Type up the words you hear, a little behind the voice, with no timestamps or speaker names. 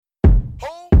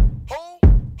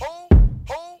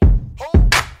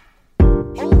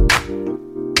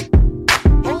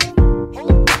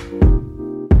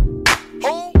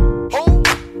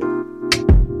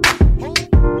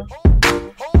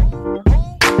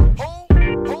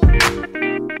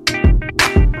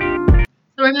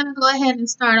go ahead and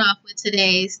start off with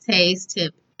today's taste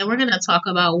tip, and we're going to talk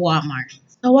about Walmart.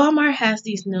 So, Walmart has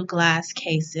these new glass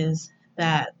cases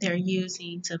that they're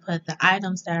using to put the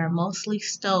items that are mostly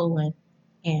stolen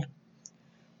in.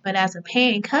 But as a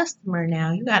paying customer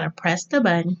now, you got to press the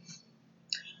button,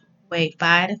 wait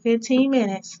 5 to 15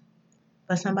 minutes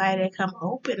for somebody to come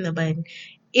open the button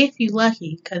if you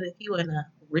lucky, because if you in a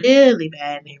really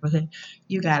bad neighborhood,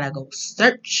 you got to go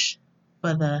search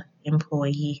for the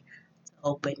employee to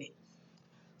open it.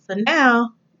 So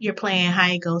now you're playing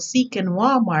hide and go seek in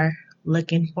Walmart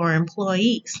looking for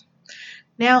employees.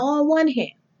 Now, on one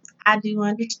hand, I do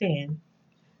understand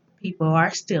people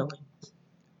are stealing,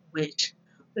 which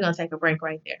we're going to take a break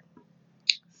right there.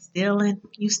 Stealing?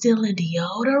 You stealing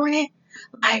deodorant?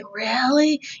 Like,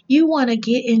 really? You want to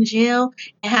get in jail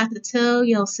and have to tell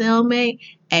your cellmate,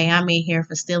 hey, I'm in here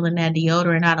for stealing that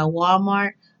deodorant out of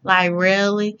Walmart? Like,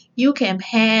 really? You can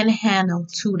panhandle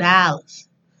 $2.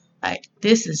 Like,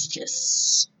 this is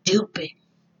just stupid.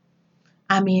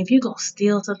 I mean, if you gonna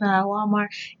steal something out of Walmart,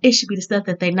 it should be the stuff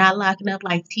that they're not locking up,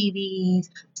 like TVs,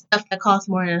 stuff that costs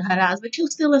more than $100. But you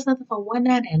stealing something for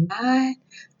 $1.99,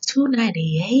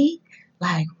 $2.98?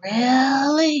 Like,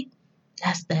 really?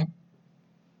 That's that.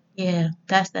 Yeah,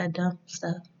 that's that dumb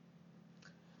stuff.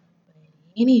 But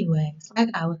anyways, like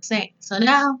I was saying, so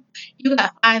now you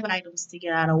got 5 items to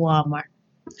get out of Walmart.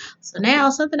 So now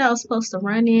something that was supposed to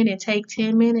run in and take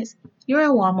 10 minutes, you're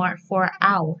in Walmart for an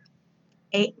hour.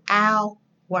 An hour.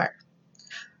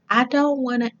 I don't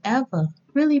want to ever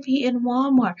really be in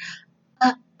Walmart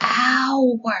an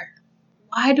hour.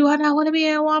 Why do I not want to be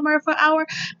in Walmart for an hour?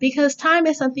 Because time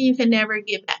is something you can never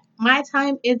get back. My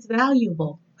time is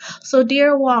valuable. So,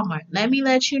 dear Walmart,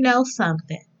 let you know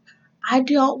something. I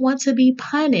don't want to be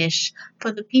punished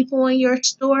for the people in your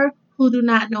store who do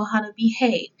not know how to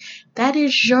behave. That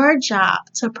is your job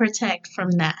to protect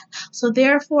from that. So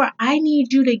therefore, I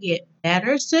need you to get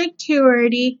better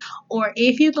security, or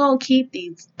if you're going to keep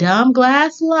these dumb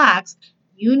glass locks,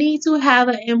 you need to have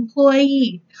an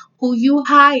employee who you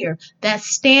hire that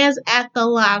stands at the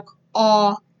lock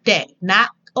all day,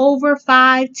 not over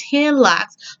 5, 10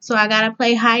 locks. So I got to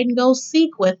play hide and go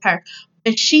seek with her.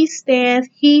 But he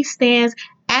stands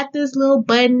at this little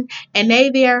button, and they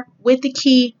there with the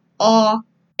key all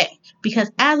day.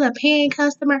 Because as a paying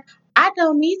customer, I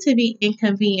don't need to be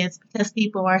inconvenienced because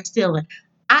people are stealing.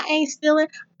 I ain't stealing.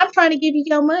 I'm trying to give you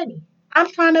your money.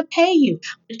 I'm trying to pay you.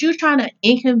 But you're trying to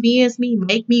inconvenience me,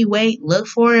 make me wait, look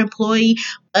for an employee,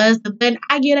 buzz the button.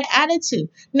 I get an attitude.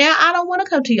 Now I don't want to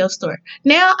come to your store.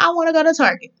 Now I want to go to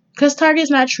Target because Target's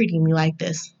not treating me like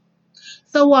this.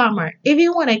 So Walmart, if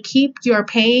you want to keep your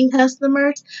paying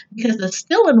customers, because the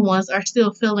stealing ones are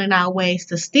still filling out ways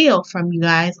to steal from you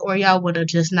guys, or y'all would have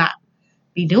just not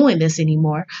be doing this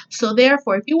anymore. So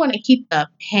therefore, if you want to keep the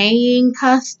paying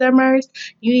customers,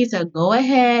 you need to go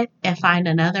ahead and find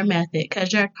another method,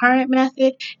 because your current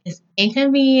method is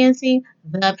inconveniencing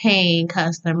the paying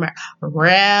customer.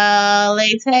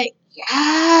 Really take?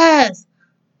 Yes,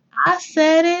 I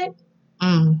said it.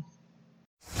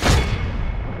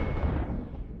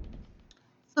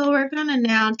 So we're gonna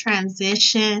now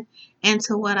transition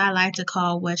into what I like to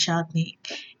call what y'all think.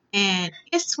 And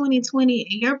it's 2020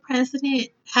 and your president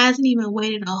hasn't even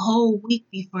waited a whole week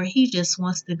before he just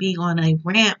wants to be on a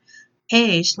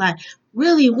rampage. Like,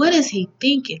 really, what is he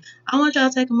thinking? I want y'all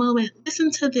to take a moment,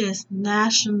 listen to this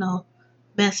national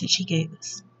message he gave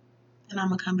us. And I'm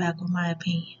gonna come back with my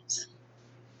opinions.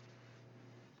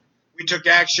 We took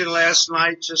action last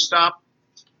night to stop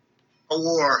a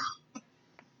war.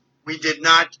 We did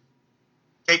not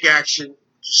take action to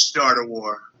start a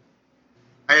war.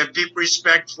 I have deep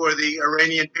respect for the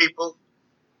Iranian people.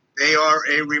 They are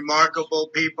a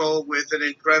remarkable people with an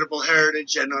incredible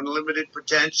heritage and unlimited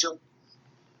potential.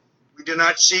 We do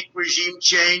not seek regime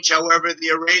change. However, the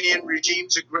Iranian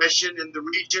regime's aggression in the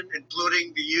region,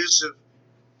 including the use of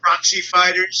proxy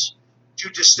fighters to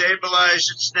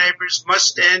destabilize its neighbors,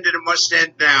 must end, and it must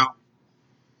end now.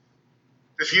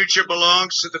 The future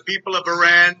belongs to the people of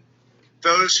Iran,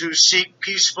 those who seek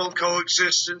peaceful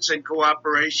coexistence and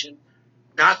cooperation,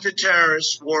 not the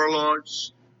terrorist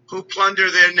warlords who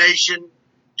plunder their nation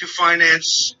to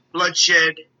finance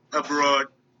bloodshed abroad.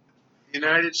 The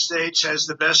United States has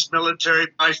the best military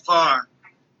by far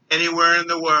anywhere in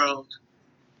the world.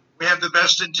 We have the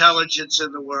best intelligence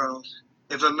in the world.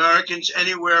 If Americans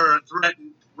anywhere are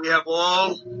threatened, we have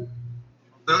all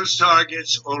those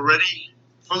targets already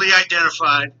fully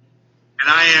identified, and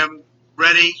I am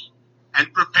ready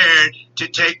and prepared to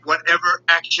take whatever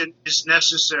action is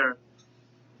necessary.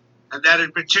 And that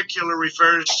in particular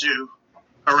refers to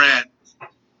Iran.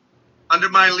 Under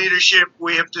my leadership,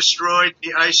 we have destroyed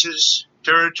the ISIS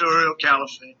territorial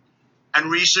caliphate. And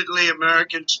recently,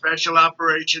 American Special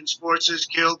Operations Forces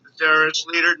killed the terrorist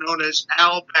leader known as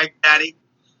al-Baghdadi.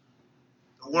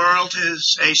 The world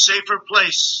is a safer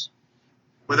place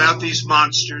without these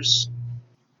monsters.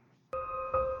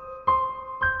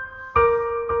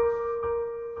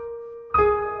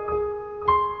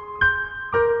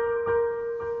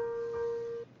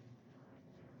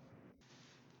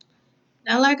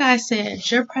 Now, like I said,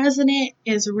 your president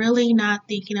is really not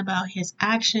thinking about his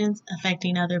actions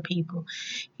affecting other people.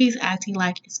 He's acting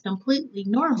like it's completely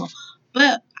normal.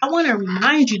 But I want to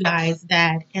remind you guys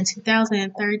that in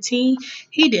 2013,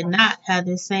 he did not have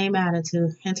the same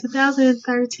attitude. In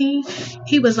 2013,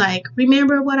 he was like,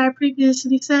 remember what I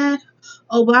previously said?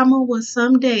 Obama will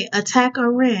someday attack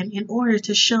Iran in order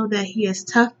to show that he is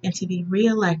tough and to be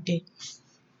reelected.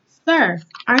 Sir,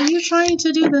 are you trying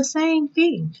to do the same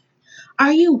thing?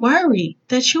 Are you worried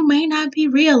that you may not be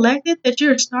reelected, that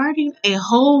you're starting a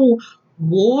whole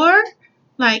war?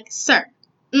 Like, sir,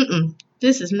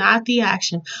 this is not the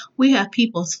action. We have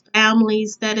people's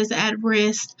families that is at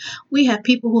risk. We have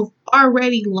people who've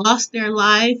already lost their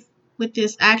life with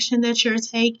this action that you're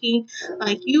taking.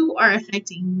 Like, you are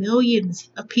affecting millions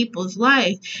of people's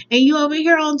life. And you over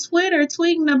here on Twitter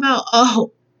tweeting about,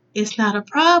 oh, it's not a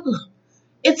problem.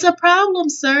 It's a problem,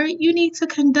 sir. You need to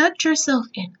conduct yourself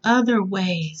in other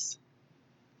ways.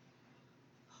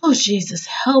 Oh, Jesus,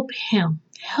 help him.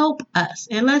 Help us.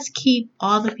 And let's keep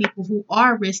all the people who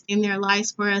are risking their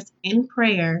lives for us in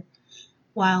prayer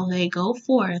while they go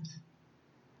forth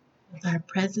with our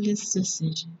president's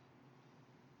decision.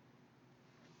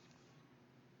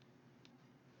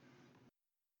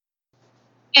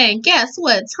 And guess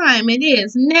what time it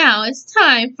is now? It's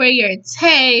time for your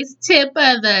taste tip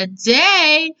of the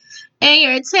day. And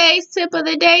your taste tip of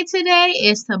the day today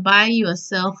is to buy you a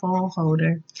cell phone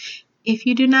holder. If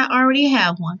you do not already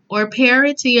have one, or pair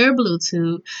it to your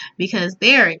Bluetooth, because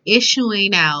they're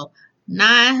issuing out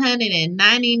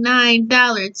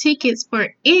 $999 tickets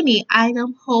for any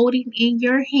item holding in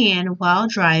your hand while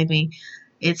driving.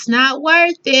 It's not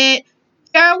worth it.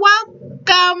 You're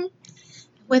welcome.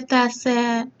 With that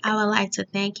said, I would like to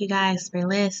thank you guys for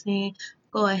listening.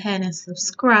 Go ahead and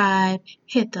subscribe,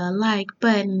 hit the like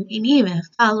button, and even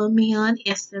follow me on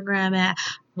Instagram at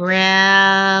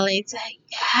Reallytay.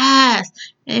 Yes!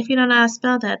 And if you don't know how to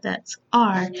spell that, that's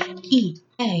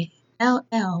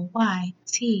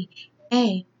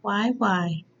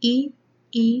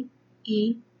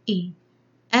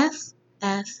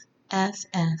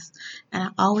And I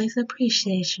always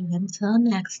appreciate you. Until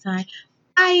next time.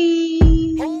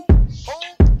 Bye.